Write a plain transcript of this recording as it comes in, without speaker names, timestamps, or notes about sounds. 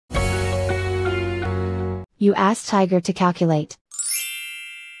You ask Tiger to calculate.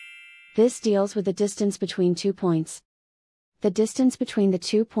 This deals with the distance between 2 points. The distance between the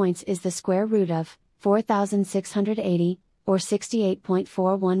 2 points is the square root of 4,680, or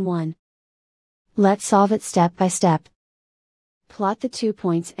 68.411. Let's solve it step by step. Plot the 2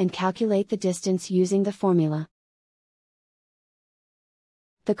 points and calculate the distance using the formula.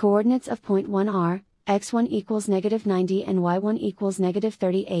 The coordinates of point 1 are, x1 equals -90 and y1 equals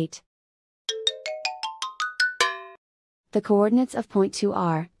 -38. The coordinates of point 2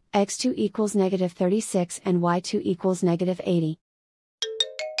 are, x2 equals -36 and y2 equals -80.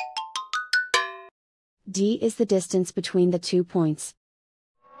 D is the distance between the 2 points.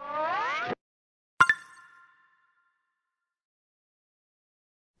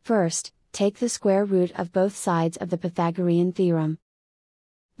 First, take the square root of both sides of the Pythagorean theorem.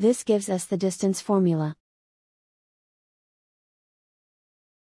 This gives us the distance formula.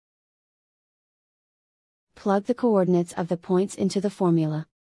 Plug the coordinates of the points into the formula.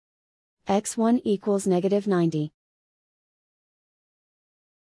 x1 equals -90.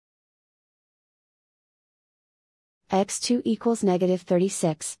 x2 equals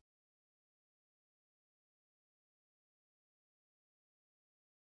 -36.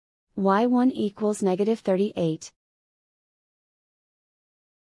 y1 equals -38.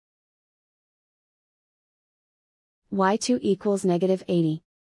 y2 equals -80.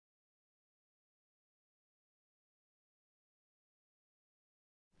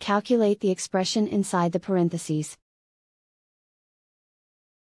 Calculate the expression inside the parentheses.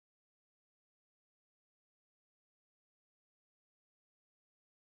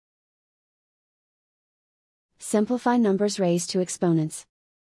 Simplify numbers raised to exponents.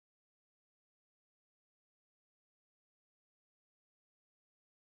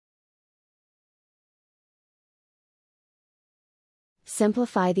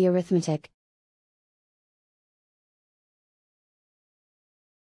 Simplify the arithmetic.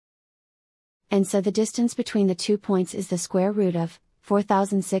 And so the distance between the 2 points is the square root of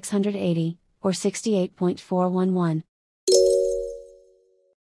 4,680, or 68.411.